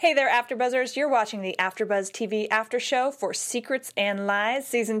Hey there, AfterBuzzers. You're watching the AfterBuzz TV After Show for Secrets and Lies,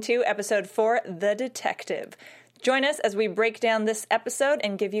 Season 2, Episode 4, The Detective. Join us as we break down this episode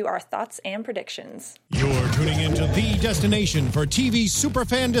and give you our thoughts and predictions. You're tuning into the destination for TV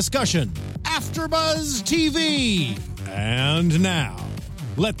superfan discussion, AfterBuzz TV. And now,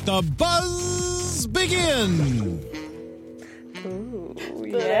 let the buzz begin. Ooh,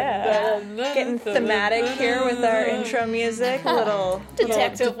 yeah. Getting thematic here with our intro music. Little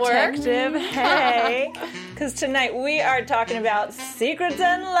detective work. Hey. Because tonight we are talking about Secrets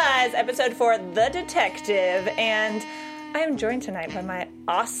and Lies, Episode 4, The Detective. And I am joined tonight by my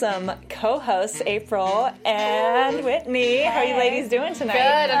awesome co-hosts, April and Whitney. How are you ladies doing tonight?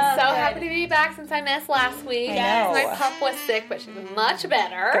 Good. I'm so happy to be back since I missed last week. I know. My pup was sick, but she's much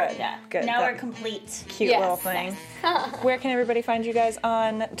better. Good. Yeah. Good. Now That we're complete. Cute little thing. Where can everybody find you guys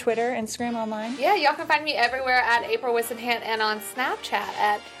on Twitter, Instagram, online? Yeah, y'all can find me everywhere at April Wissenhant and on Snapchat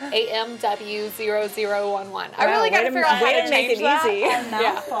at AMW0011. I really got to figure out how way to to make change it that. easy. A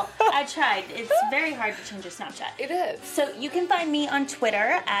mouthful. I tried. It's very hard to change your Snapchat. It is. So you can find me on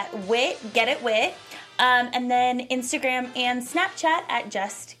Twitter at WitGetItWit, and then Instagram and Snapchat at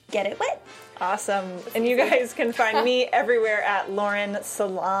JustGetItWit. Awesome. And you guys can find me everywhere at Lauren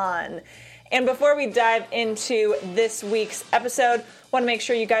Salon. And before we dive into this week's episode, want to make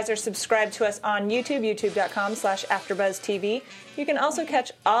sure you guys are subscribed to us on YouTube, youtube.com/AfterBuzzTV. You can also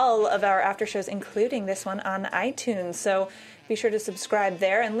catch all of our after shows, including this one, on iTunes. So be sure to subscribe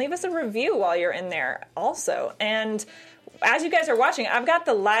there and leave us a review while you're in there also. And as you guys are watching, I've got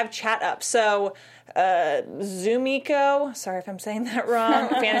the live chat up. So Zumiko, sorry if I'm saying that wrong,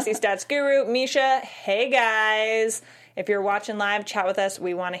 Fantasy Stats Guru, Misha, hey guys. If you're watching live, chat with us.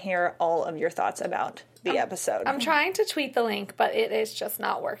 We want to hear all of your thoughts about the episode. I'm trying to tweet the link, but it is just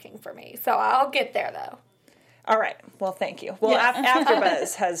not working for me. So I'll get there, though. All right. Well, thank you. Well,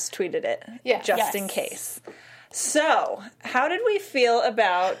 AfterBuzz has tweeted it, just in case. So, how did we feel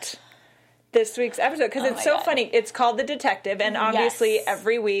about this week's episode? Because it's so funny. It's called The Detective, and obviously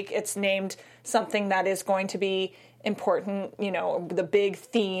every week it's named something that is going to be important, you know, the big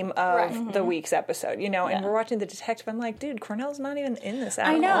theme of the week's episode, you know, and we're watching The Detective. I'm like, dude, Cornell's not even in this at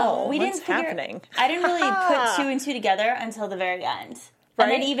all. I know. What's happening? I didn't really put two and two together until the very end. Right?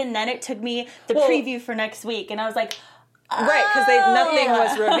 And then even then it took me the preview for next week, and I was like, right, because nothing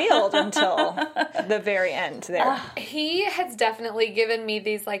was revealed until the very end there. He has definitely given me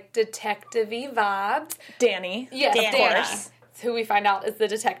these, like, detective-y vibes. Danny. Yes, of course. Who we find out is the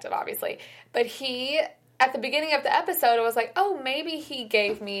detective, obviously. But he, at the beginning of the episode, I was like, oh, maybe he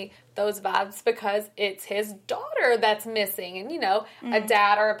gave me those vibes because it's his daughter that's missing. And, you know, a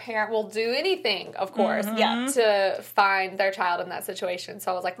dad or a parent will do anything, of course, to find their child in that situation.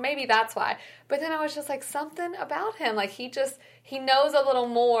 So I was like, maybe that's why. But then I was just like, something about him. Like, he knows a little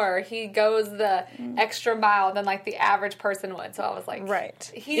more. He goes the extra mile than, like, the average person would. So I was like,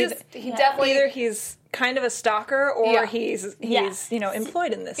 he definitely... Either he's kind of a stalker or he's you know,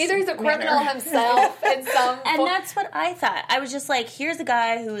 employed in this Either he's a criminal himself in some... And that's what I thought. I was just like, here's a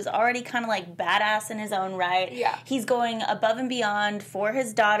guy who's already kind of like badass in his own right. Yeah. He's going above and beyond for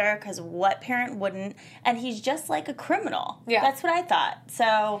his daughter, because what parent wouldn't? And he's just like a criminal. Yeah. That's what I thought.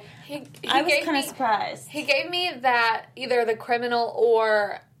 So I was kind of surprised. He gave me that either the criminal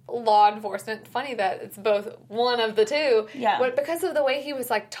or law enforcement. Funny that it's both one of the two. Yeah. But because of the way he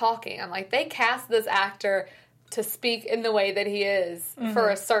was like talking, I'm like, they cast this actor to speak in the way that he is for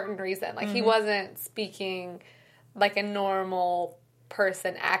a certain reason. Like he wasn't speaking like a normal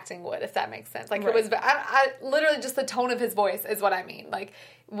person acting would, if that makes sense. Like it was, I literally just the tone of his voice is what I mean. Like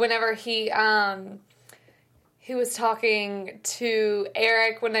whenever he was talking to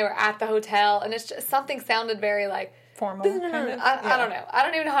Eric when they were at the hotel, and it's just something sounded very like formal. I don't know. I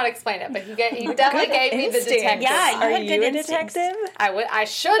don't even know how to explain it, but he definitely gave me the detective. Yeah, Are you a detective? I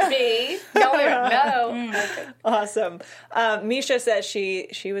should be. No, no. Awesome. Misha says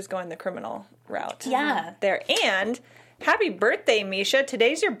she was going the criminal route. Yeah. There. And happy birthday, Misha.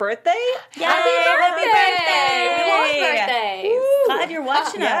 Today's your birthday? Yay, happy birthday! We love birthdays. Glad you're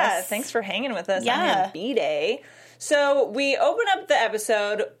watching us. Yeah, thanks for hanging with us on Yeah. your B-Day. So we open up the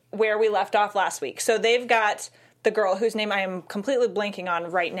episode where we left off last week. So they've got the girl whose name I am completely blanking on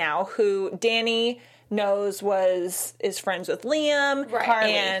right now, who Danny knows is friends with Liam. Right.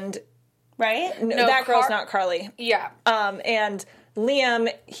 Carly. And Right? no, that girl's not Carly. Yeah. And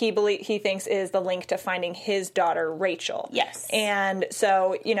Liam, he thinks is the link to finding his daughter Rachel. Yes. And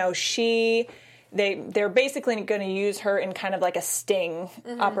so, you know, they're basically going to use her in kind of like a sting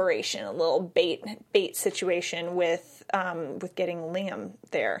operation, a little bait situation with getting Liam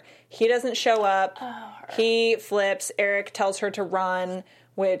there. He doesn't show up. He flips. Eric tells her to run.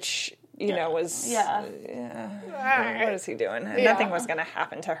 which, you know, was... what is he doing? Nothing was going to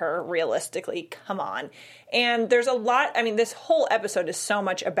happen to her, realistically. Come on. And there's a lot... I mean, this whole episode is so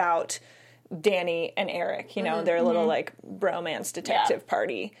much about Danny and Eric, you know, their little, like, bromance detective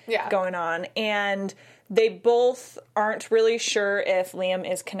party going on. And they both aren't really sure if Liam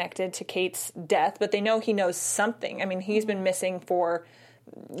is connected to Kate's death, but they know he knows something. I mean, he's been missing for...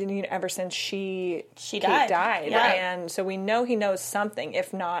 You know, ever since Kate died. Yeah. And so we know he knows something.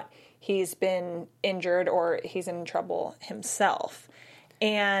 If not, he's been injured or he's in trouble himself.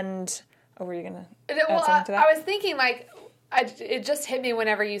 And were you going to add something to that? I was thinking, like, it just hit me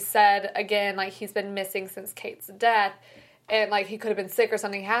whenever you said, again, like, he's been missing since Kate's death, and, like, he could have been sick or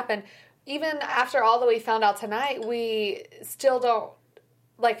something happened. Even after all that we found out tonight, we still don't,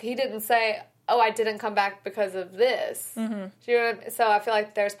 like, he didn't say... oh, I didn't come back because of this. Mm-hmm. Do you know what I mean? So I feel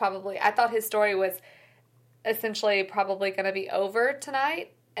like there's probably... I thought his story was essentially probably going to be over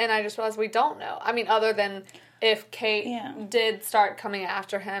tonight, and I just realized we don't know. I mean, other than if Kate did start coming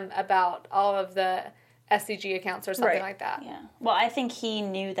after him about all of the SCG accounts or something like that. Yeah. Well, I think he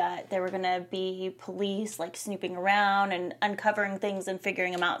knew that there were going to be police, like, snooping around and uncovering things and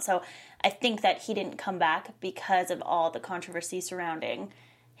figuring them out. So I think that he didn't come back because of all the controversy surrounding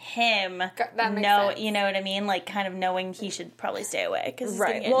him. That makes sense. You know what I mean? Like, kind of knowing he should probably stay away. Cause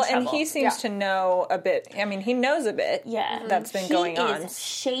Well, and he seems to know a bit. I mean, he knows a bit that's been going on. He is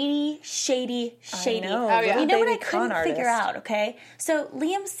shady. I know. Oh, yeah. You know what I couldn't figure out, okay? So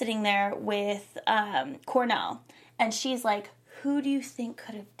Liam's sitting there with Cornell, and she's like, who do you think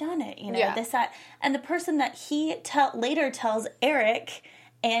could have done it? You know, this, that. And the person that he later tells Eric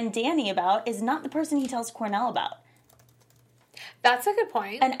and Danny about is not the person he tells Cornell about. That's a good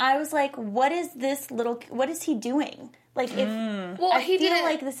point. And I was like, what is he doing? Like, if well, I feel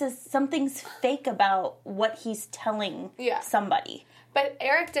like this is something's fake about what he's telling somebody. But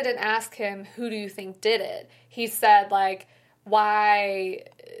Eric didn't ask him, who do you think did it? He said, like, why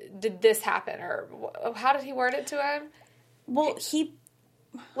did this happen? Or how did he word it to him? Well, he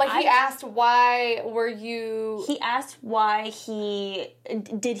asked, why were you... He asked why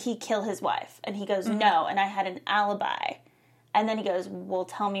did he kill his wife? And he goes, no, and I had an alibi. And then he goes, well,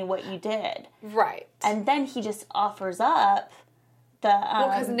 tell me what you did. Right. And then he just offers up the... well,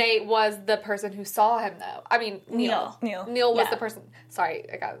 because Nate was the person who saw him, though. I mean, Neil. Neil was the person... Sorry,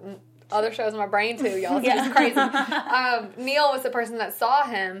 I got other shows in my brain, too, y'all. It's just crazy. Neil was the person that saw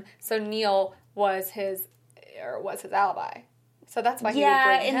him, so Neil was his alibi. So that's why he would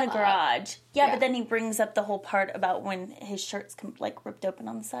bring him in the garage. Up. Yeah, but then he brings up the whole part about when his shirt's, like, ripped open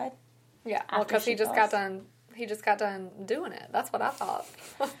on the side. Yeah, well, because he just got done... He just got done doing it. That's what I thought.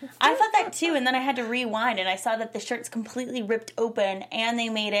 I thought that too, and then I had to rewind, and I saw that the shirt's completely ripped open, and they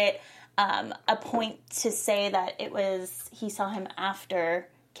made it a point to say that he saw him after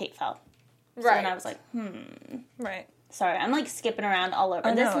Kate fell. So right. And I was like, Right. Sorry, I'm like skipping around all over.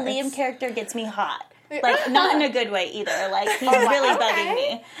 Oh, this Liam character gets me hot. Like, not in a good way either. Like, he's really bugging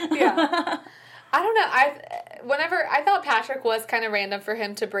me. Yeah. I don't know. I thought Patrick was kind of random for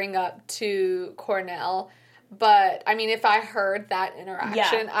him to bring up to Cornell. But, I mean, if I heard that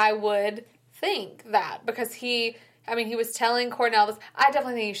interaction, I would think that. Because he was telling Cornell this. I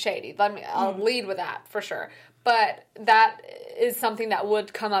definitely think he's shady. I'll lead with that, for sure. But that is something that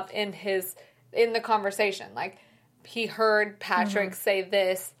would come up in the conversation. Like, he heard Patrick say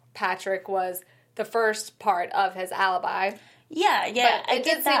this. Patrick was the first part of his alibi. Yeah. But it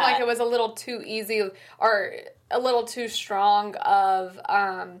did seem like it was a little too easy or a little too strong of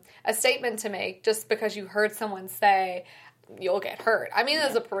a statement to make just because you heard someone say you'll get hurt. I mean,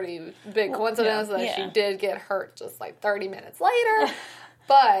 it's a pretty big coincidence that she did get hurt just like 30 minutes later.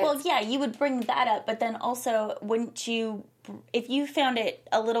 But well, yeah, you would bring that up, but then also, wouldn't you, if you found it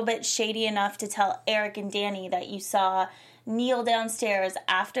a little bit shady enough to tell Eric and Danny that you saw Neil downstairs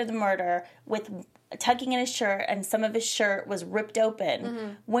after the murder with tucking in his shirt and some of his shirt was ripped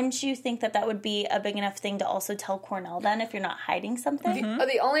open, wouldn't you think that would be a big enough thing to also tell Cornell then if you're not hiding something?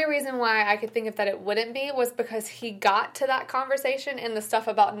 The only reason why I could think of that it wouldn't be was because he got to that conversation and the stuff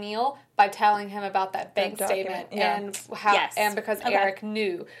about Neil by telling him about that bank statement and how and because Eric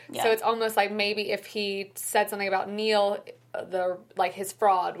knew. Yeah. So it's almost like maybe if he said something about Neil, his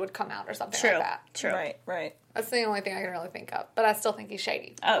fraud would come out or something like that. True. Right. That's the only thing I can really think of. But I still think he's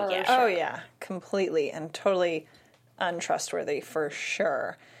shady. Oh, yeah. Sure. Oh, yeah. Completely and totally untrustworthy for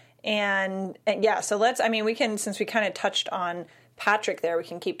sure. And yeah, so we can, since we kind of touched on Patrick there, we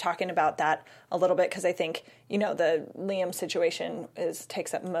can keep talking about that a little bit because I think, the Liam situation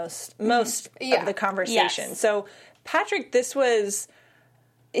takes up most of the conversation. Yes. So Patrick,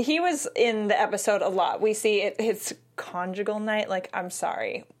 he was in the episode a lot. We see it's conjugal night. Like, I'm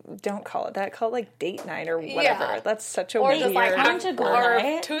sorry, don't call it that. Call it like date night or whatever. Yeah. That's such a Or weird. just like Conjugal or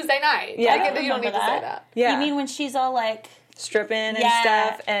night? Tuesday night. Yeah. Like, I you don't need to say that. Yeah. You mean when she's all like, stripping and Yeah.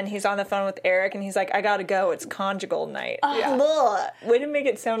 stuff, and he's on the phone with Eric, and he's like, I gotta go, it's conjugal night. Yeah. Ugh. Way to make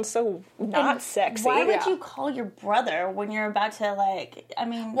it sound so not sexy. why would Yeah. you call your brother when you're about to like? I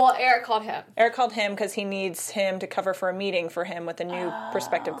mean, Well, Eric called him. Eric called him because he needs him to cover for a meeting for him with a new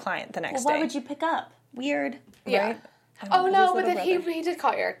prospective client the next why day. would you pick up? Weird. Yeah. Right? Oh, His no, little but then brother. he did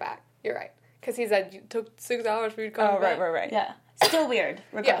call Eric back. You're right. Because he said, you took 6 hours for you to call Oh, me right, back. right. Yeah, still weird. Yeah,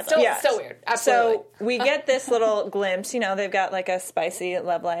 Regardless. still, Yeah. still weird. Absolutely. So we get this little glimpse. They've got like a spicy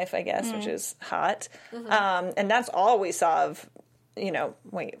love life, I guess, which is hot. And that's all we saw of,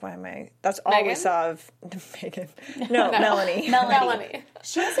 wait, why am I? That's all we Megan? saw of Megan. No, Melanie. Melanie.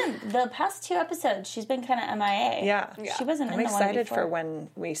 She wasn't the past 2 episodes. She's been kind of MIA. Yeah. She wasn't I'm in the one excited before. for when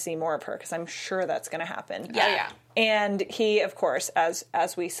we see more of her because I'm sure that's going to happen. Yeah. And he, of course, as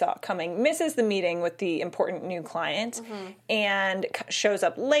we saw coming, misses the meeting with the important new client and shows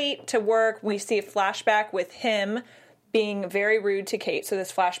up late to work. We see a flashback with him being very rude to Kate. So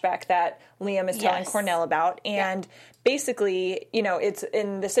this flashback that Liam is telling Yes. Cornell about. And basically, it's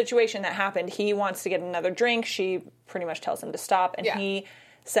in the situation that happened, he wants to get another drink. She pretty much tells him to stop. And Yeah. he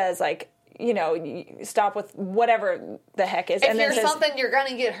says, like, stop with whatever the heck is. If and you're then says, something, you're going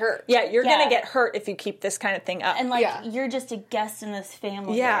to get hurt. yeah, you're Yeah. going to get hurt if you keep this kind of thing up. And like Yeah. you're just a guest in this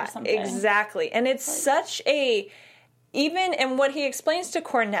family yeah, or something. exactly. And it's such a and what he explains to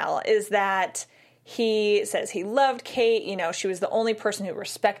Cornell is that he says he loved Kate. She was the only person who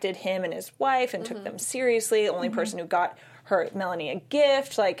respected him and his wife and took them seriously. The only person who got Melanie a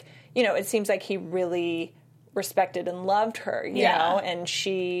gift. Like, it seems like he really respected and loved her, you know, and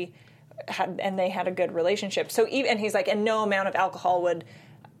they had a good relationship. So and he's like, and no amount of alcohol would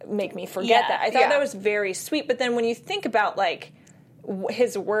make me forget Yeah. that. I thought Yeah. that was very sweet. But then when you think about like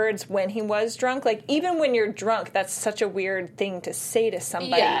his words when he was drunk, like even when you're drunk, that's such a weird thing to say to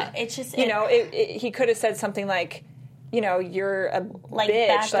somebody. Yeah, it's just He could have said something like, you're a Like, bitch,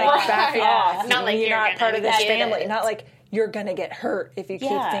 back like off. back Yeah. off. Not like you're you're not gonna part of this get family. it. Not like you're gonna get hurt if you keep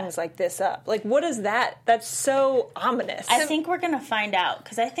Yeah. things like this up. Like, what is that? That's so ominous. I think we're gonna find out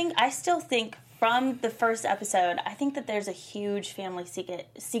because I still think from the first episode, I think that there's a huge family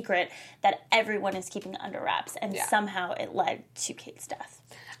secret that everyone is keeping under wraps, and Yeah. somehow it led to Kate's death.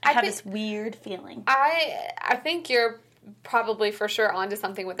 I have think- this weird feeling. I think you're probably for sure onto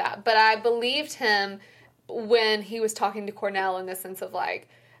something with that. But I believed him when he was talking to Cornell in the sense of like,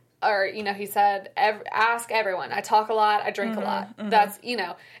 or he said, ask everyone. I talk a lot. I drink a lot. That's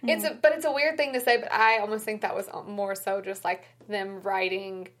it's a weird thing to say, but I almost think that was more so just like them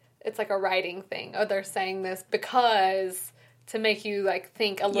writing. It's like a writing thing. Oh, they're saying this because to make you like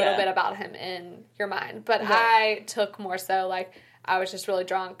think a little Yeah. bit about him in your mind. But I took more so like I was just really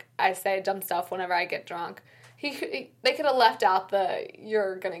drunk. I say dumb stuff whenever I get drunk. They could have left out the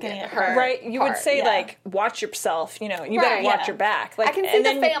you're gonna get get hurt. right? You would part. say yeah. like, watch yourself. You better Right, watch yeah. your back. Like, I can see and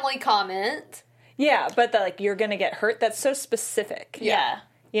the then family comment. yeah, but you're gonna get hurt. That's so specific. Yeah.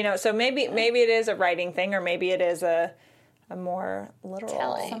 So maybe it is a writing thing, or maybe it is a more literal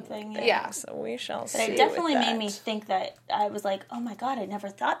Telling. Something. Yeah. So we shall see. It definitely with made that. me think that I was like, oh my God, I never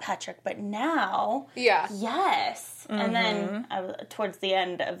thought Patrick, but now, Yeah. yes. And then towards the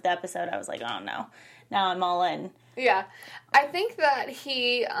end of the episode, I was like, oh no, now I'm all in. Yeah. I think that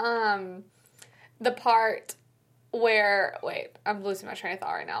he, the part where, wait, I'm losing my train of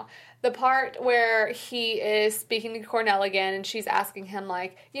thought right now. The part where he is speaking to Cornell again and she's asking him,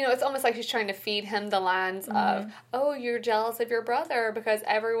 like, it's almost like she's trying to feed him the lines of, oh, you're jealous of your brother because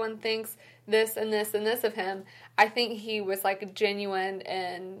everyone thinks this and this and this of him. I think he was, like, genuine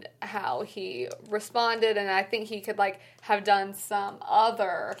in how he responded, and I think he could, like, have done some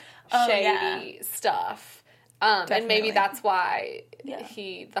other shady stuff. And maybe Definitely. that's why Yeah.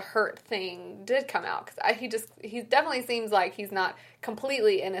 the hurt thing did come out. Because he definitely seems like he's not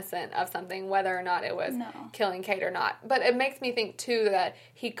completely innocent of something, whether or not it was killing Kate or not. But it makes me think, too, that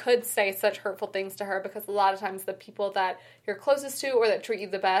he could say such hurtful things to her because a lot of times the people that you're closest to or that treat you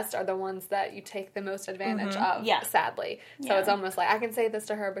the best are the ones that you take the most advantage of, Yeah. sadly. So Yeah. it's almost like, I can say this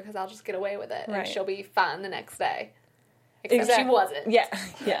to her because I'll just get away with it. Right. And she'll be fine the next day. Except Exactly. she wasn't. Yeah.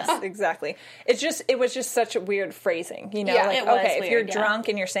 Yes. Exactly. It was just such a weird phrasing. Yeah, like it was okay, if you're weird, yeah. drunk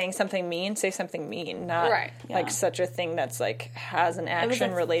and you're saying something mean, say something mean, not Right. like Yeah. such a thing that's like has an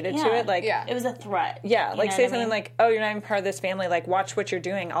action a- related to yeah. it. Like Yeah. It was a threat. Yeah, You like know say what I something mean? like, "Oh, you're not even part of this family. Like, watch what you're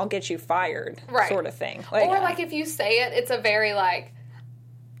doing. I'll get you fired." Right. Sort of thing. Or like if you say it, it's a very like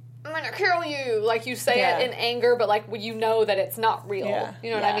I'm gonna kill you. Like, you say Yeah. it in anger, but, like, you know that it's not real. Yeah. You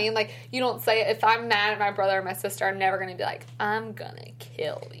know what I mean? Like, you don't say it. If I'm mad at my brother or my sister, I'm never gonna be like, I'm gonna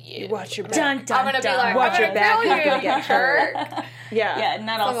kill you. Watch your back. Dun, dun, I'm gonna dun. be like, Watch I'm your gonna back, kill you're you, gonna you get jerk. Yeah. Yeah,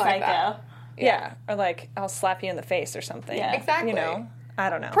 not all Something like psycho. that. Yeah. Or like, I'll slap you in the face or something. Yeah. Exactly. You know? I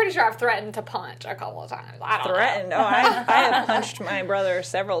don't know. Pretty sure I've threatened to punch a couple of times. I don't Threatened. know. Oh, I have punched my brother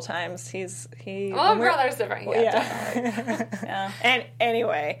several times. He. Well, brother's different. Yeah. Yeah. And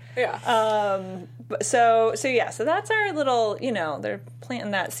anyway, Yeah. so that's our little, they're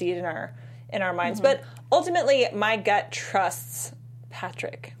planting that seed in our minds. But ultimately, my gut trusts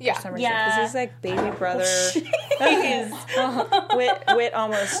Patrick Yeah. for some reason, Yeah. because he's like baby brother. Jeez. Whit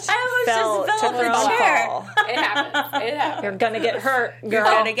almost I almost fell just to fell off her the own chair. fall. It happens. It happens. You're gonna get hurt, girl. You're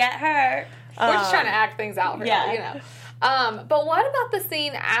gonna get hurt. We're just trying to act things out for Yeah. her, you know. But what about the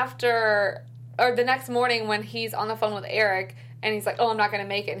scene after, or the next morning when he's on the phone with Eric and he's like, oh, I'm not going to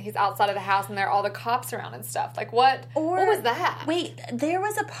make it, and he's outside of the house and there are all the cops around and stuff. Like, what was that? Wait, there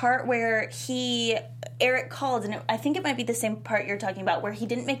was a part where Eric called, and I think it might be the same part you're talking about, where he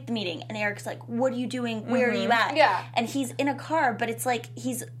didn't make the meeting, and Eric's like, what are you doing? Where are you at? Yeah. And he's in a car, but it's like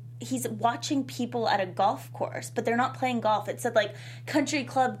he's watching people at a golf course, but they're not playing golf. It said like country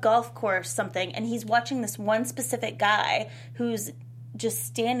club golf course something, and he's watching this one specific guy who's just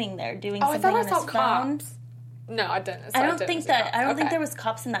standing there doing Oh, I something thought I on his saw phone. cops. No, I didn't. I don't think that. I don't think Okay. there was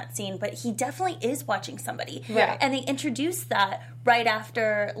cops in that scene, but he definitely is watching somebody. Right. And they introduced that right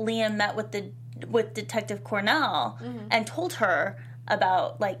after Liam met with Detective Cornell and told her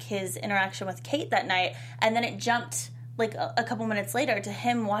about like his interaction with Kate that night, and then it jumped like a couple minutes later to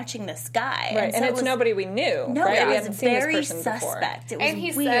him watching this guy. Right, and so it's nobody we knew. No, right? it We was hadn't seen this very person before. suspect. It was And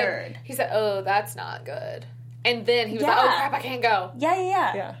he weird. said, oh, that's not good. And then he was like, Yeah. oh, crap, I can't go.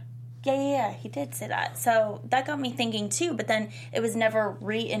 Yeah, he did say that. So that got me thinking too, but then it was never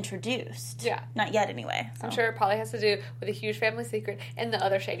reintroduced. Yeah. Not yet anyway. So. I'm sure it probably has to do with a huge family secret and the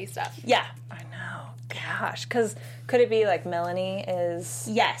other shady stuff. Yeah. I know. Gosh, because could it be like Melanie is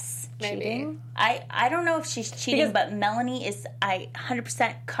Yes. Maybe. cheating? I don't know if she's cheating, Because- but Melanie is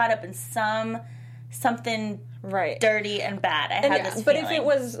 100% caught up in something Right. dirty and bad. I And had this but feeling. if it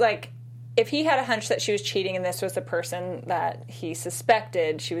was like, if he had a hunch that she was cheating and this was the person that he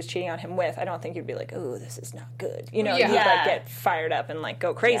suspected she was cheating on him with, I don't think you'd be like, oh, this is not good. You know, Yeah. you'd like Yeah. get fired up and like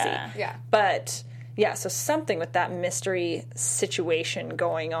go crazy. Yeah. But yeah, so something with that mystery situation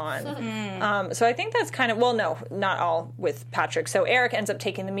going on. So I think that's kind of, well, no, not all with Patrick. So Eric ends up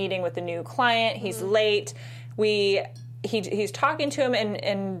taking the meeting with the new client. He's late. He's talking to him,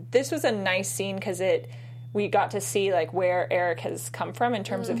 and this was a nice scene because we got to see like where Eric has come from in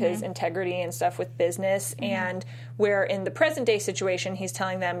terms of his integrity and stuff with business, and where in the present day situation he's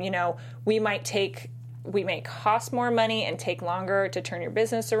telling them, we may cost more money and take longer to turn your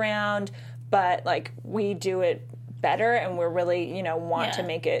business around, but like we do it better, and we're really want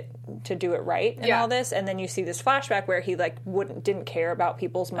to do it right and Yeah. all this. And then you see this flashback where he like didn't care about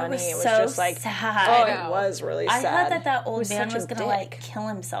people's money. was It was so just like sad. oh, I know. it was really I sad. thought that He old was man such was a going to dick. like kill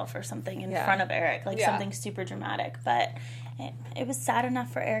himself or something in Yeah. front of Eric, like Yeah. something super dramatic. But it was sad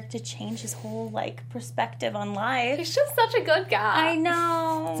enough for Eric to change his whole like perspective on life. He's just such a good guy. I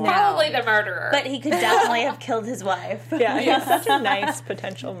know. Probably the murderer. But he could definitely have killed his wife. Yeah, he's such a nice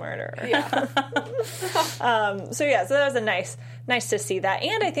potential murderer. yeah. So that was a nice to see that,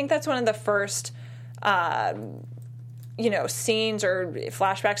 and I think that's one of the first, scenes or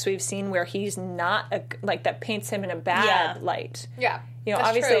flashbacks we've seen where he's not that paints him in a bad light. Yeah. That's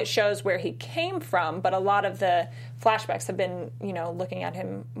Obviously true. it shows where he came from, but a lot of the flashbacks have been, looking at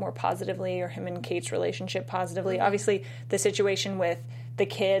him more positively, or him and Kate's relationship positively. Mm-hmm. Obviously, the situation with the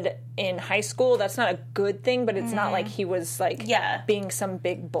kid in high school, that's not a good thing, but it's not like he was being some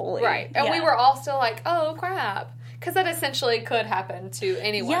big bully. Right. And we Yeah. were all still like, oh, crap. Because that essentially could happen to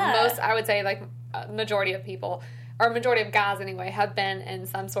anyone. Yeah. Most, I would say, majority of people, or majority of guys anyway, have been in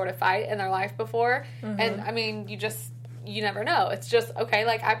some sort of fight in their life before. And, I mean, you never know. It's just, okay,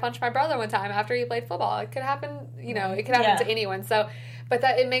 like, I punched my brother one time after he played football. It could happen, it could happen to anyone. So, but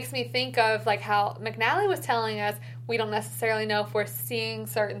it makes me think of, like, how McNally was telling us we don't necessarily know if we're seeing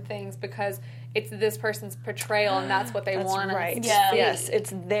certain things because it's this person's portrayal and that's what they That's want right. us to Yeah. see. Yes,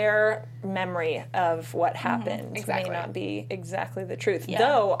 it's their memory of what happened. Exactly. May not be exactly the truth. Yeah.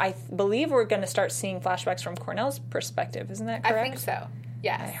 Though, I believe we're going to start seeing flashbacks from Cornell's perspective. Isn't that correct? I think so.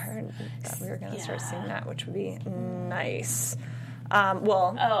 Yes. I heard that we were going to start seeing that, which would be nice.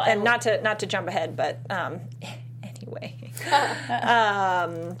 Not to jump ahead, but anyway.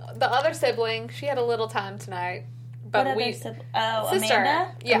 The other sibling, she had a little time tonight. But What we other sister?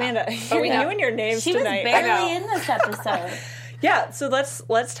 Amanda? Yeah. Amanda, But we you know. and your names She tonight. was I barely know. in this episode. Yeah, so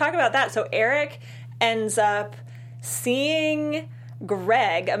let's talk about that. So Eric ends up seeing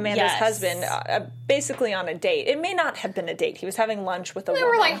Greg, Amanda's Yes. husband, basically on a date. It may not have been a date. He was having lunch with a They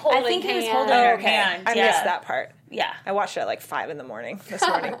woman. were like holding I think he was hands. holding Oh, her okay. hand. I yeah. missed that part. Yeah. I watched it at like 5 a.m. this morning.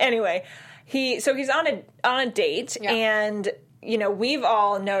 Anyway, he's on a date, Yeah. and we've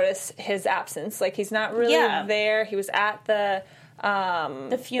all noticed his absence. Like he's not really Yeah. there. He was at the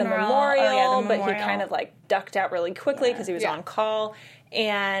funeral. memorial, Oh, yeah, the but he memorial. kind of like ducked out really quickly because he was Yeah. on call.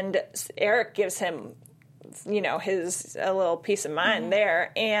 And Eric gives him, his a little peace of mind Mm-hmm.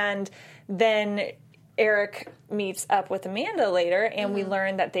 there, and then Eric meets up with Amanda later, and we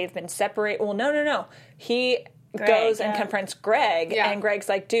learn that they've been separated. Well, no. He goes and yeah. confronts Greg, Yeah. and Greg's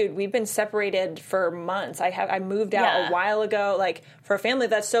like, "Dude, we've been separated for months. I moved out Yeah. a while ago. Like for a family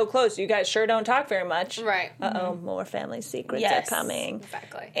that's so close, you guys sure don't talk very much. Right. More family secrets Yes. are coming.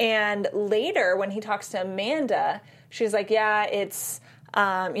 Exactly. And later, when he talks to Amanda, she's like, "Yeah, it's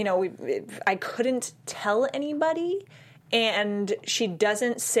I couldn't tell anybody." And she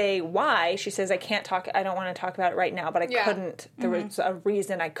doesn't say why. She says, I don't want to talk about it right now, but I Yeah. couldn't. There was a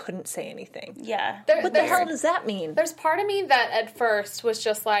reason I couldn't say anything. Yeah. What the hell does that mean? There's part of me that at first was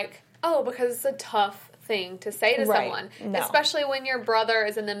just like, oh, because it's a tough thing to say to Right. someone. No. Especially when your brother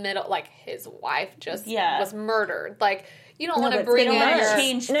is in the middle, like his wife just was murdered. Like, you don't want to but it's bring been in wanna your...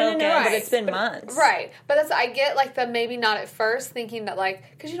 change No, focus. but Right. it's been months. Right. But I get like the maybe not at first thinking that like,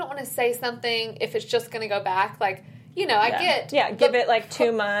 because you don't want to say something if it's just going to go back. Like, I get... Yeah, give it like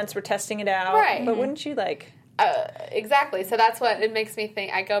 2 months. We're testing it out. Right. But wouldn't you like... Exactly. So that's what it makes me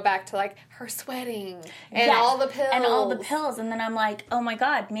think. I go back to like her sweating and Yes. all the pills. And all the pills. And then I'm like, oh my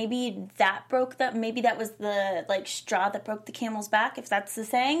God, maybe that maybe that was the like straw that broke the camel's back, if that's the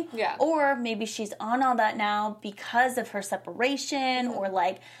saying. Yeah. Or maybe she's on all that now because of her separation, or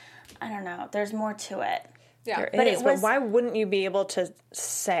like, I don't know. There's more to it. Yeah. But it was- why wouldn't you be able to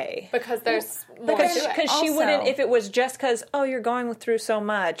say? Because there's more Because to it. she Also- wouldn't, if it was just because, you're going through so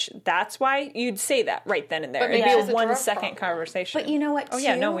much, that's why you'd say that right then and there. But It'd maybe be it's a a 1 drug second problem. conversation. But you know what, Oh,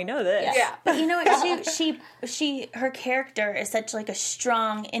 yeah, no, too? we know this. Yeah. But you know what? Her character is such like a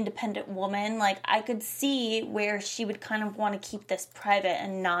strong, independent woman. Like I could see where she would kind of want to keep this private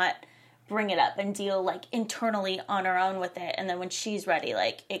and not bring it up and deal like internally on her own with it. And then when she's ready,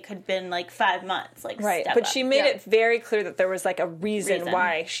 like it could have been like 5 months. Like Right, step but up. she made Yeah. it very clear that there was like a reason Reason.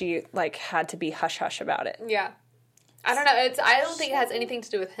 why she like had to be hush hush about it. Yeah. I don't know. I don't think it has anything to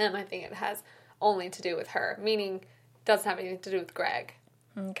do with him. I think it has only to do with her. Meaning, doesn't have anything to do with Greg.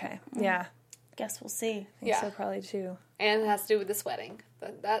 Okay, yeah, Guess we'll see. I think Yeah. so probably too. And it has to do with the sweating.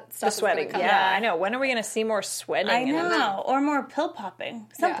 That The stuff is sweating, gonna come yeah, out. I know. When are we going to see more sweating? I in it? know. Or more pill popping.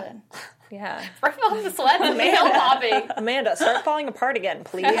 Something. Yeah. Bring on the sweat and nail popping. Amanda, start falling apart again,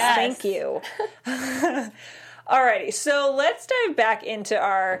 please. Yes. Thank you. Alrighty, so let's dive back into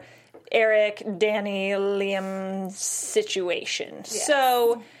our Eric, Danny, Liam situation.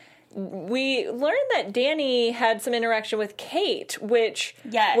 So we learned that Danny had some interaction with Kate, which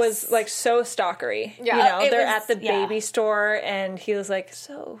Yes. was like so stalkery. Yeah, you know, it they're was- at the yeah. baby store, and he was like,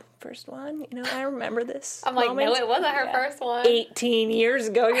 "So, first one, I remember this." I'm like, moment no, it wasn't her first one. 18 years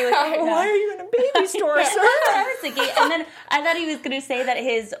ago. You're like, "Oh, why are you in a baby store, That's sir?" what I was thinking. And then I thought he was going to say that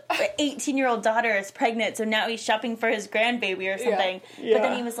his 18-year-old daughter is pregnant, so now he's shopping for his grandbaby or something. Yeah. But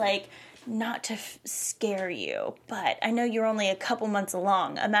then he was like, not to scare you, but I know you're only a couple months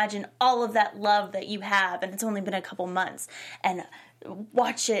along. Imagine all of that love that you have, and it's only been a couple months. And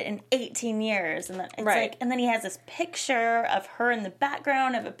watch it in 18 years. And then it's Right. like, and then he has this picture of her in the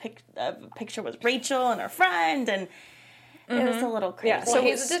background of a picture with Rachel and her friend, and it was a little crazy. Yeah, Well,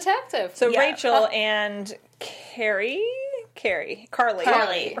 he's a detective. So Yeah. Rachel and Carly.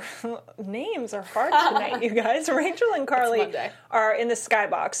 Names are hard tonight, you guys. Rachel and Carly Monday. are in the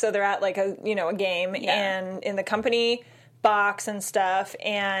skybox, so they're at like a game and in the company box and stuff,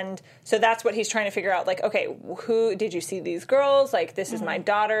 and so that's what he's trying to figure out. Like, okay, who did you see these girls? Like, this is my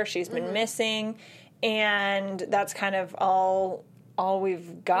daughter. She's been missing, and that's kind of all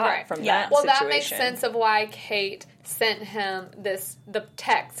we've got Right. from Yeah. that Well, situation. that makes sense of why Kate sent him the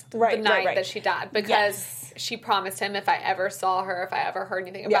text Right, the night right. that she died, because Yes. she promised him if I ever saw her, if I ever heard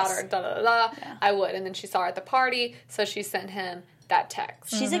anything about Yes. her, da da da da, I would. And then she saw her at the party, so she sent him that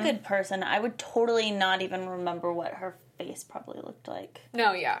text. She's a good person. I would totally not even remember what her face probably looked like.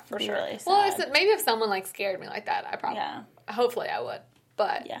 No, yeah, for Be sure. really Well, sad. maybe if someone like scared me like that, I probably, Yeah. hopefully, I would.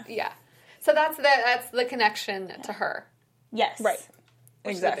 But Yeah. yeah. So that's the connection to her. Yes. Right.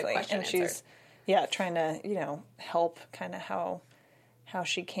 Which is a big Exactly. question And answered. she's trying to, help kind of how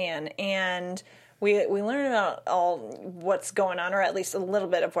she can. And we learn about all what's going on, or at least a little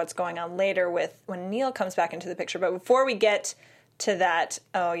bit of what's going on later with when Neil comes back into the picture. But before we get to that,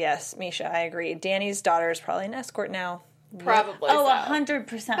 oh yes, Misha, I agree. Danny's daughter is probably an escort now. Probably. Oh, so.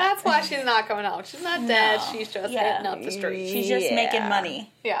 100%. That's why she's not going home. She's not dead. She's just hitting up the street. She's just making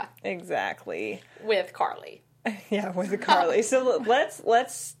money. Yeah, Exactly. with Carly. Yeah, with Carly. So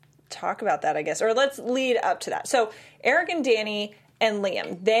let's talk about that, I guess, or let's lead up to that. So Eric and Danny and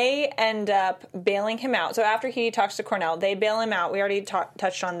Liam, they end up bailing him out. So after he talks to Cornell, they bail him out. We already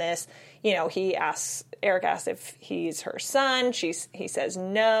touched on this. You know, Eric asks if he's her son. He says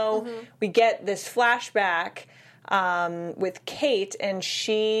no. Mm-hmm. We get this flashback with Kate, and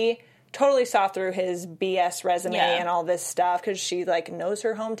she totally saw through his BS resume and all this stuff because she like knows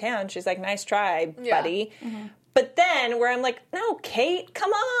her hometown. She's like, nice try, buddy. Mm-hmm. But then where I'm like, no, Kate,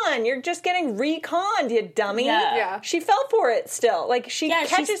 come on. You're just getting reconned, you dummy. Yeah. She fell for it still. Like, she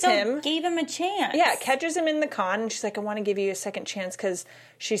catches she still him. Gave him a chance. Yeah, catches him in the con. And she's like, I want to give you a second chance because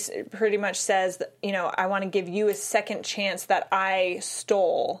she pretty much says, that, you know, I want to give you a second chance that I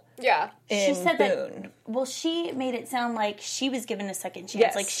stole. Yeah. In She said Boone. that. Well, she made it sound like she was given a second chance.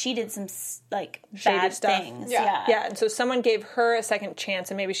 Yes. Like she did some like Shady bad stuff. things. Yeah. Yeah, and so someone gave her a second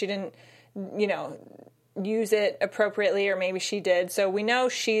chance, and maybe she didn't, you know, use it appropriately, or maybe she did. So we know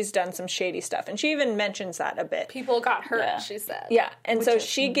she's done some shady stuff, and she even mentions that a bit. People got hurt, she said. Yeah, and so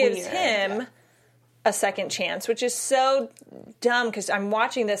she gives weird. him a second chance, which is so dumb because I'm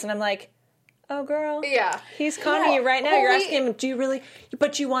watching this and I'm like, oh, girl. Yeah. He's conning you right now. Well, You're asking him, do you really,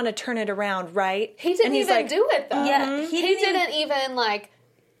 but you want to turn it around, right? He didn't and he's even like, do it, though. Yeah, He didn't even, like,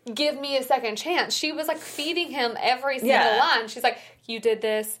 give me a second chance. She was, like, feeding him every single line. She's like, you did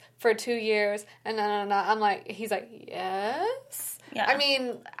this for 2 years, and I'm like, he's like, yes? Yeah. I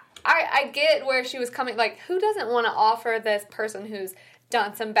mean, I get where she was coming. Like, who doesn't want to offer this person who's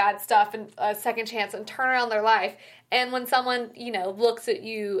done some bad stuff and a second chance and turn around their life? And when someone, you know, looks at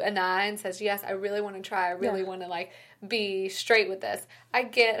you in the eye and says, yes, I really want to try, I really want to, like, be straight with this. I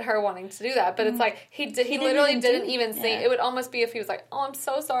get her wanting to do that, but it's like, he literally didn't even say, it would almost be if he was like, oh, I'm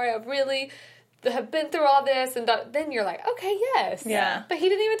so sorry, I really have been through all this, and then you're like, okay, yes. Yeah. But he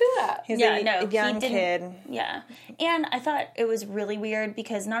didn't even do that. He's Yeah, a no, he young didn't. kid. Yeah. And I thought it was really weird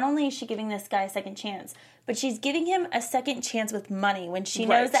because not only is she giving this guy a second chance, but she's giving him a second chance with money when she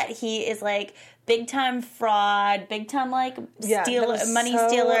knows Right. that he is like big time fraud, big time like Yeah, that was money so-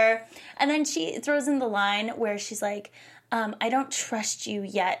 stealer. And then she throws in the line where she's like, I don't trust you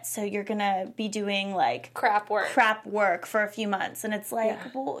yet, so you're gonna be doing like Crap work for a few months. And it's like,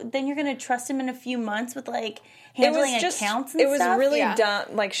 well, then you're gonna trust him in a few months with like handling accounts and it was stuff. really Yeah.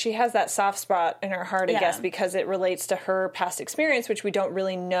 dumb. Like, she has that soft spot in her heart, I Yeah. guess, because it relates to her past experience, which we don't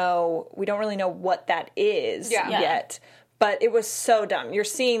really know what that is Yeah. yet. But it was so dumb. You're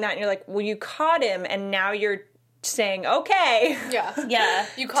seeing that and you're like, well, you caught him, and now you're saying, okay. Yeah. Yeah.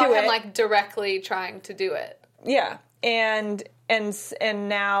 You caught To him, it. like, directly trying to do it. Yeah. And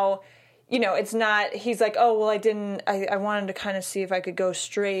now, you know, it's not, he's like, oh, well, I wanted to kind of see if I could go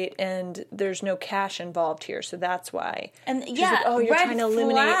straight, and there's no cash involved here, so that's why. And She's yeah, like, oh, you're red trying to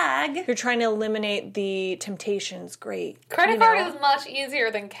flag. you're trying to eliminate the temptations. Great. Credit You card know? is much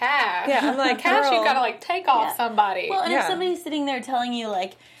easier than cash. Yeah, I'm like, cash, you girl. gotta, like, take off somebody. Well, and if Yeah. somebody's sitting there telling you,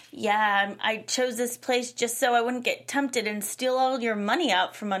 like, yeah, I chose this place just so I wouldn't get tempted and steal all your money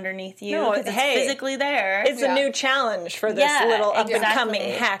out from underneath you No, because it's hey, physically there. It's a new challenge for this Yeah, little up and exactly. coming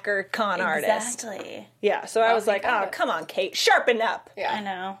hacker con artist. Exactly. Yeah, so I was like, got oh, it. come on, Kate, sharpen up. yeah. I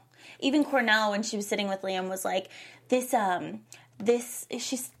know. Even Cornell, when she was sitting with Liam, was like,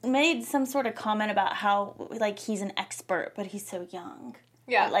 she made some sort of comment about how, like, he's an expert, but he's so young.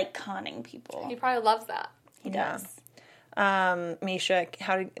 Yeah. At, like, conning people. He probably loves that. He does. Misha,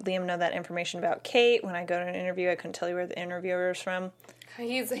 how did Liam know that information about Kate? When I go to an interview, I couldn't tell you where the interviewer is from.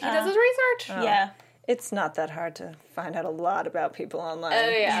 He does his research. Yeah. It's not that hard to find out a lot about people online. Oh,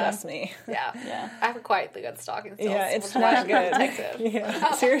 yeah. Trust me. Yeah. Yeah. I have quite the good stalking skills. Yeah, it's which is why not I'm a good. detective.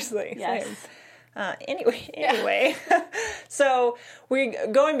 Yeah, seriously. Yes. Same. Anyway, so we're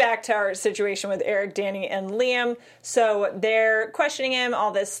going back to our situation with Eric, Danny, and Liam. So they're questioning him,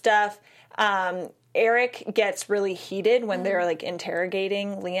 all this stuff. Eric gets really heated when they're like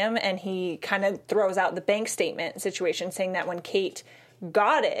interrogating Liam, and he kind of throws out the bank statement situation, saying that when Kate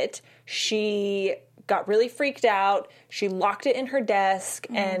got it, she got really freaked out. She locked it in her desk,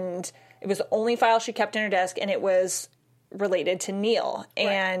 and it was the only file she kept in her desk, and it was related to Neil.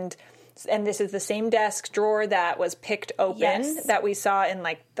 And this is the same desk drawer that was picked open Yes. that we saw in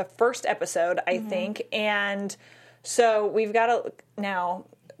like the first episode, I think. And so we've got now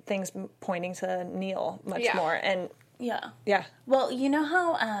things pointing to Neil much Yeah. more. And Yeah. Yeah. Well, you know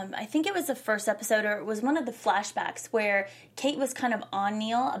how I think it was the first episode, or it was one of the flashbacks where Kate was kind of on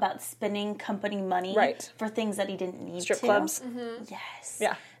Neil about spending company money for things that he didn't need Strip to. clubs. Yes.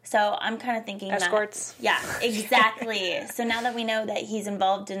 Yeah. So I'm kind of thinking Escorts. That, yeah, exactly. So now that we know that he's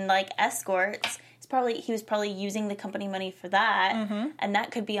involved in like escorts, he was probably using the company money for that, and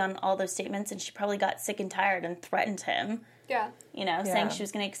that could be on all those statements. And she probably got sick and tired and threatened him. Yeah. You know, saying she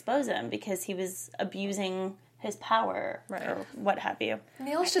was going to expose him because he was abusing his power or what have you.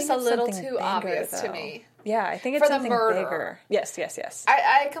 Neil's just a little too obvious to me. Yeah, I think it's For the something murder. bigger. Yes.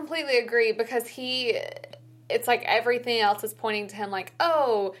 I completely agree because it's like everything else is pointing to him like,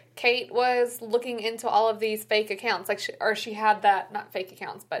 oh, Kate was looking into all of these fake accounts. Like, she had that, not fake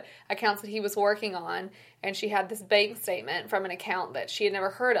accounts, but accounts that he was working on. And she had this bank statement from an account that she had never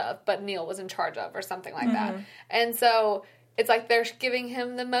heard of, but Neil was in charge of or something like that. And so it's like they're giving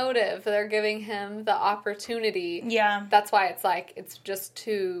him the motive. They're giving him the opportunity. Yeah. That's why it's like, it's just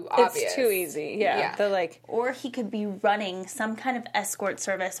too obvious. It's too easy. Yeah. They're like... Or he could be running some kind of escort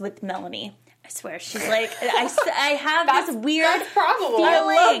service with Melanie. I swear, she's like, I have this weird probable. feeling.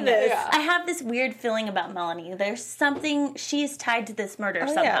 I love this. Yeah. I have this weird feeling about Melanie. There's something, she is tied to this murder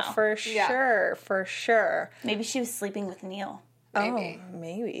somehow. Yeah, for sure. Maybe she was sleeping with Neil. Maybe. Oh,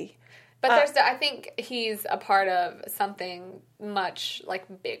 maybe. But I think he's a part of something much,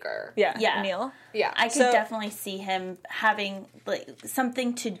 like, bigger. Yeah. Neil? Yeah. I could definitely see him having like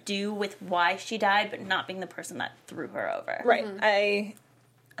something to do with why she died, but not being the person that threw her over. Right.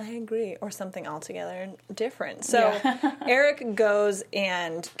 I agree. Or something altogether different. So Eric goes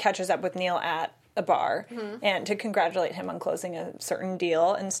and catches up with Neil at a bar and to congratulate him on closing a certain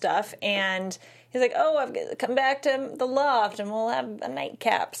deal and stuff. And he's like, oh, I've come back to the loft and we'll have a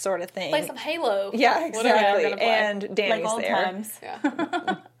nightcap sort of thing. Play some Halo. Yeah, exactly. Gonna play. And Danny's Like old there. times.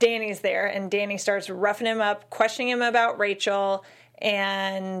 Yeah. Danny's there, and Danny starts roughing him up, questioning him about Rachel,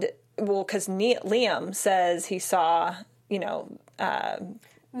 and, well, because Liam says he saw, Neil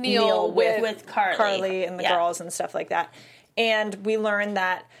with Carly and the girls and stuff like that. And we learn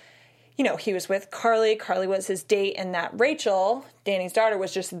that, he was with Carly. Carly was his date, and that Rachel, Danny's daughter,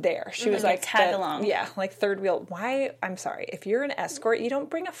 was just there. She was like tag along. Yeah, like third wheel. Why? I'm sorry. If you're an escort, you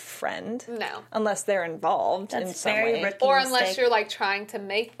don't bring a friend. No. Unless they're involved in That's some very way. rookie Or mistake. unless you're, like, trying to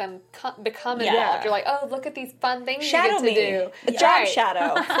make them become involved. Yeah. You're like, oh, look at these fun things Shadow you get to me. do. Job Right.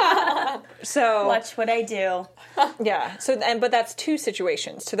 shadow. So Watch what I do. yeah. But that's two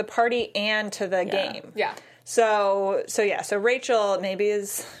situations, to the party and to the game. Yeah. So Rachel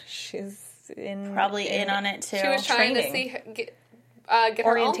she's Probably in on it too. She was trying to Training. see her, get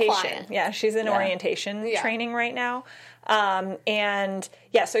her own orientation. client. Yeah, she's in orientation training right now. So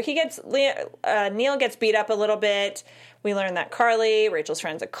Neil gets beat up a little bit. We learn that Carly, Rachel's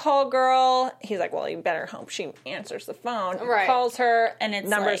friend's a call girl. He's like, well, you better hope she answers the phone. Right. Calls her, And it's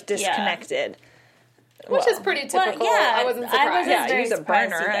number's like, disconnected. Which is pretty typical. yeah, I wasn't I surprised. wasn't Yeah, very use a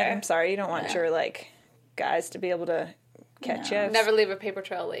surprised burner. either. I'm sorry, you don't want your guys to be able to catch you. Never leave a paper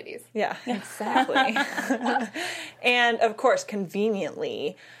trail, ladies. Yeah, exactly. And of course,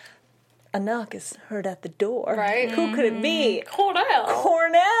 conveniently, a knock is heard at the door. Right. Who could it be?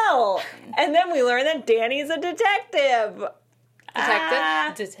 Cornell. And then we learn that Danny's a detective.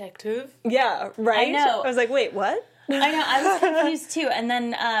 Detective. Yeah, right? I know. I was like, wait, what? I know, I was confused too. And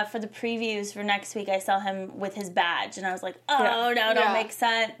then for the previews for next week, I saw him with his badge, and I was like, oh, no, it don't make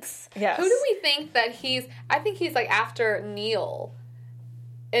sense. Yes. Who do we think that I think he's, like, after Neil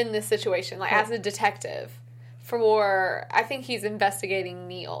in this situation, like, as a detective. I think he's investigating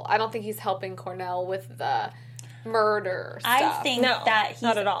Neil. I don't think he's helping Cornell with the murder stuff. I think that he's...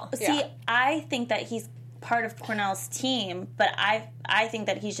 not at all. See, Yeah. I think that he's part of Cornell's team, but I think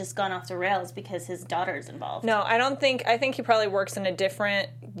that he's just gone off the rails because his daughter's involved. No, I think he probably works in a different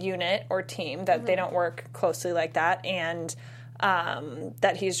unit or team, that they don't work closely like that, and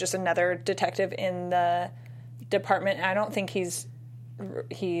that he's just another detective in the department. I don't think he's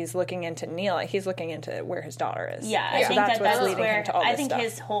looking into Neil. He's looking into where his daughter is. Yeah, I So think that's what's that's leading where him to all this I think stuff.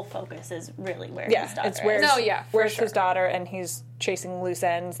 his whole focus is really where Yeah, his daughter it's where's, is. No, yeah, for where's sure. his daughter, and he's chasing loose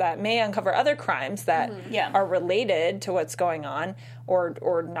ends that may uncover other crimes that are related to what's going on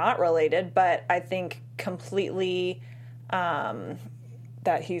or not related, but I think completely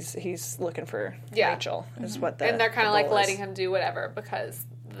that he's looking for Rachel is what And they're kind of, like, goal is. letting him do whatever because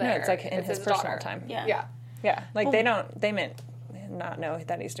it's like in his personal daughter. time. Yeah. Yeah, like they meant not know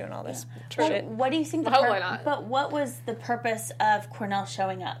that he's doing all this Well, shit. what do you think? Hopefully not. But what was the purpose of Cornell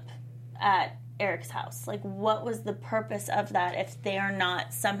showing up at Eric's house? Like, what was the purpose of that? If they are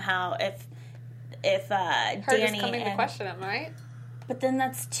not somehow, if Her Danny just coming to and question him, right? but then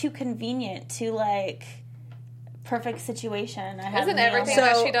that's too convenient to like perfect situation. I have Isn't Neil. everything So,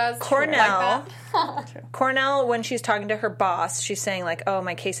 that she does Cornell- like that? Cornell, when she's talking to her boss, she's saying like, "Oh,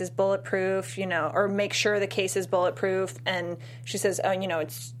 my case is bulletproof," or make sure the case is bulletproof. And she says, "Oh,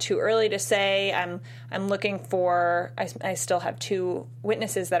 it's too early to say. I'm looking for. I still have 2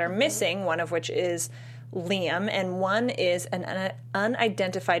 witnesses that are missing. One of which is Liam, and one is an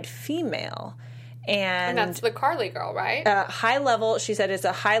unidentified female." And that's the Carly girl, right? High level. She said it's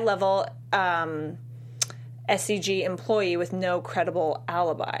a high level SCG employee with no credible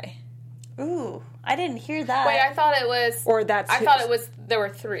alibi. Ooh, I didn't hear that. Wait, I thought it was... Or that's... I thought it was... There were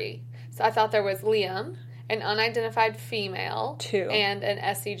 3. So I thought there was Liam, an unidentified female... 2. And an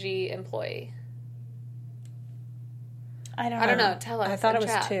SCG employee. I don't know. Tell us. I thought in it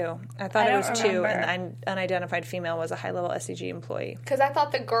was chat. 2. I thought I it was don't 2, remember. and the unidentified female was a high-level SCG employee. Because I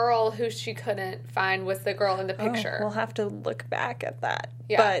thought the girl who she couldn't find was the girl in the picture. We'll have to look back at that.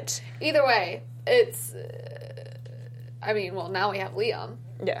 Yeah. But, Either way, it's... now we have Liam.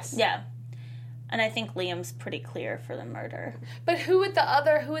 yes. Yeah. And I think Liam's pretty clear for the murder. But who would the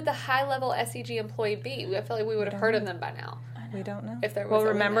high-level SCG employee be? I feel like we would have heard of them by now. We don't know. If there was well,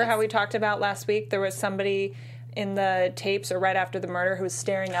 a remember witness. how we talked about last week? There was somebody in the tapes or right after the murder who was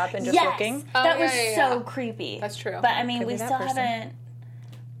staring up and just yes! looking. Oh, that yeah, was yeah, so yeah. creepy. That's true. But, I mean, Could we be that still person.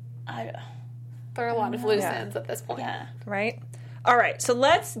 haven't... There are a lot of loose Yeah. ends at this point. Yeah. Right? All right, so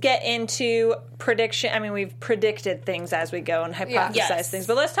let's get into prediction. I mean, we've predicted things as we go and hypothesized Yes. things,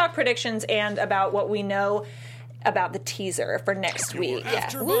 but let's talk predictions and about what we know about the teaser for next week.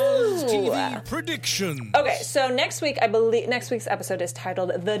 AfterBuzz TV Ooh. predictions. Okay, so next week, I believe next week's episode is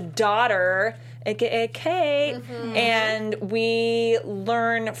titled "The Daughter," aka Kate, and we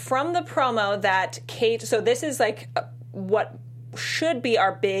learn from the promo that Kate. So this is like what should be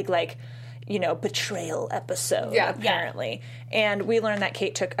our big betrayal episode, Yeah. apparently. And we learned that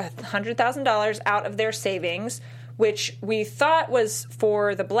Kate took $100,000 out of their savings, which we thought was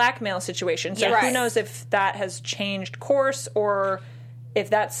for the blackmail situation. So Yeah. who Right. knows if that has changed course or if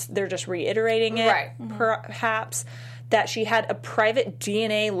they're just reiterating it, Right. perhaps. That she had a private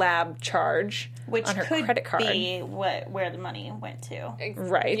DNA lab charge Which on her could credit card. be where the money went to.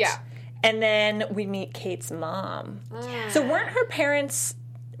 Right. Yeah. And then we meet Kate's mom. So were her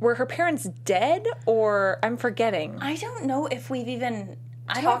parents dead, or I'm forgetting? I don't know if we've even...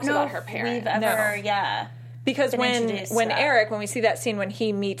 I Talked don't know about if her parents. we've ever... No. Yeah. Because been when introduced to that. Eric, when we see that scene when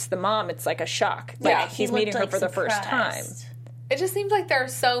he meets the mom, it's like a shock. Like Yeah, he's He meeting looked, her for like, the first time. surprised. It just seems like there are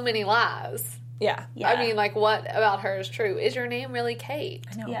so many lies. Yeah. Yeah. I mean, like, what about her is true? Is your name really Kate?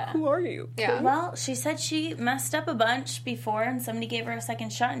 I know. Yeah. Who are you? Yeah. Well, she said she messed up a bunch before and somebody gave her a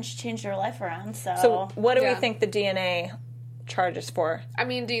second shot and she changed her life around, so... So what do we Yeah. think the DNA charge is for? I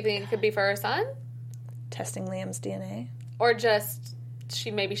mean, do you think it could be for her son? Testing Liam's DNA? Or just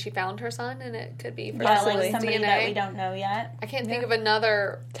maybe she found her son and it could be for yeah, Possibly. like somebody DNA? that we don't know yet. I can't think of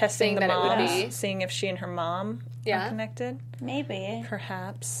another Testing thing the that it would moms, be. seeing if she and her mom Yeah. are connected? Maybe.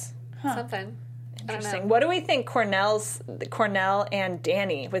 Perhaps. Something. I don't Interesting. know. What do we think Cornell and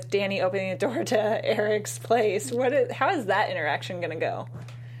Danny, with Danny opening the door to Eric's place? How is that interaction going to go?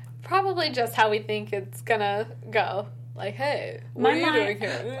 Probably just how we think it's gonna go. Like, hey, what My are you mind- doing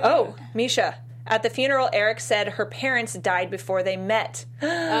here? Oh, Misha. At the funeral, Eric said her parents died before they met.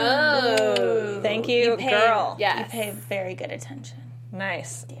 Oh. Thank you, pay, girl. Yes. You pay very good attention.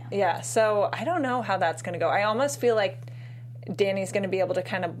 Nice. Yeah. Yeah, so I don't know how that's going to go. I almost feel like Danny's going to be able to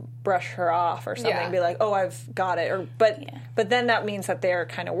kind of brush her off or something, Yeah. be like, "Oh, I've got it." But then that means that they're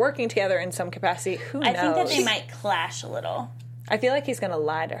kind of working together in some capacity. Who knows? I think that they might clash a little. I feel like he's going to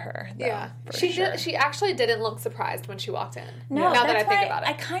lie to her. Though, Yeah. for She sure. did. She actually didn't look surprised when she walked in. No, now that I that's think why about it.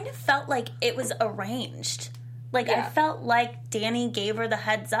 I kind of felt like it was arranged. Like, I Yeah. felt like Danny gave her the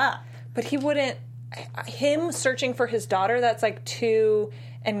heads up. But he wouldn't. Him searching for his daughter. That's like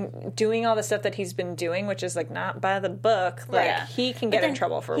and doing all the stuff that he's been doing, which is like not by the book. Like Yeah. he can But get in then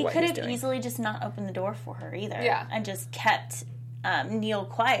trouble for he what could he's have doing. easily just not opened the door for her either. Yeah. And just kept Neil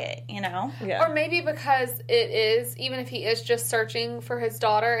quiet, you know? Yeah. Or maybe because it is, even if he is just searching for his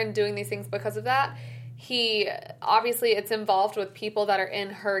daughter and doing these things because of that, it's involved with people that are in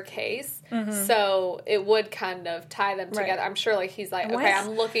her case. So it would kind of tie them together. I'm sure, like, he's like, Why okay, is-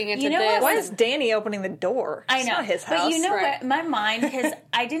 I'm looking into you know this. what? Why is Danny opening the door? I It's know. not his house. But you know Right. what? My mind, because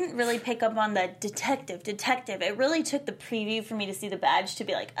I didn't really pick up on the detective. It really took the preview for me to see the badge to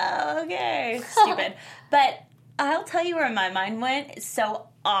be like, oh, okay, stupid. But I'll tell you where my mind went so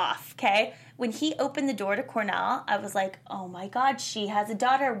off, okay? When he opened the door to Cornell, I was like, oh my God, she has a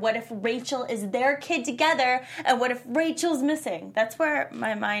daughter. What if Rachel is their kid together? And what if Rachel's missing? That's where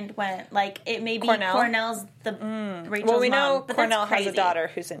my mind went. Like, it may be Cornell's Rachel's Well, we know mom, but Cornell that's has a crazy.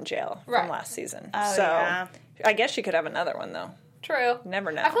 daughter who's in jail Right. from last season. Oh, so yeah. I guess she could have another one, though. True.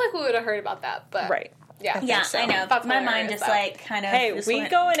 Never know. I feel like we would have heard about that, but Right. Yeah. Yeah, so. I know. That's My hilarious, mind just, though. like, kind of... Hey, just we went-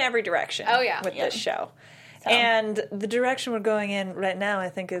 go in every direction Oh, yeah. with Yeah. this show. So. And the direction we're going in right now, I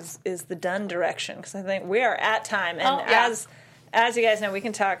think, is the done direction. Because I think we are at time. And Oh, yeah. as you guys know, we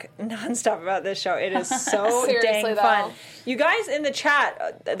can talk nonstop about this show. It is so Seriously, dang though. fun. You guys in the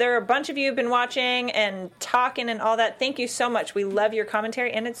chat, there are a bunch of you who've been watching and talking and all that. Thank you so much. We love your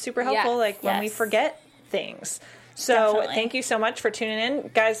commentary, and it's super helpful, Yes. like when we Yes. forget things. So Definitely. thank you so much for tuning in.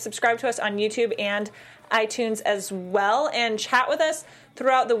 Guys, subscribe to us on YouTube and iTunes as well, and chat with us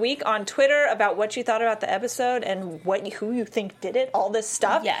throughout the week on Twitter about what you thought about the episode and who you think did it, all this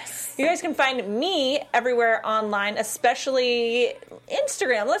stuff. Yes. You guys can find me everywhere online, especially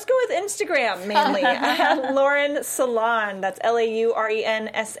Instagram. Let's go with Instagram mainly. At Lauren Salon. That's LaurenSalaun.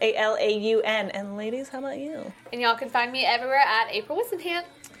 And ladies, how about you? And y'all can find me everywhere at April Wissenhant.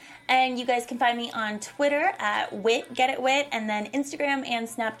 And you guys can find me on Twitter at GetItWit, and then Instagram and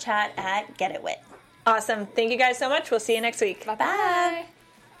Snapchat at GetItWit. Awesome. Thank you guys so much. We'll see you next week. Bye.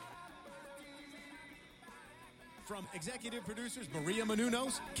 From executive producers Maria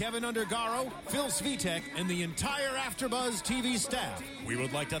Menounos, Kevin Undergaro, Phil Svitek, and the entire AfterBuzz TV staff, we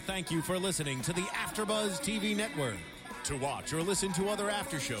would like to thank you for listening to the AfterBuzz TV network. To watch or listen to other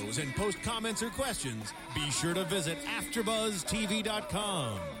after shows and post comments or questions, be sure to visit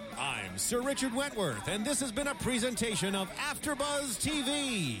AfterBuzzTV.com. I'm Sir Richard Wentworth, and this has been a presentation of AfterBuzz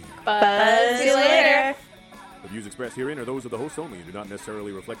TV. See you later. The views expressed herein are those of the hosts only and do not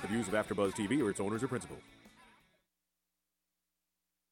necessarily reflect the views of AfterBuzz TV or its owners or principals.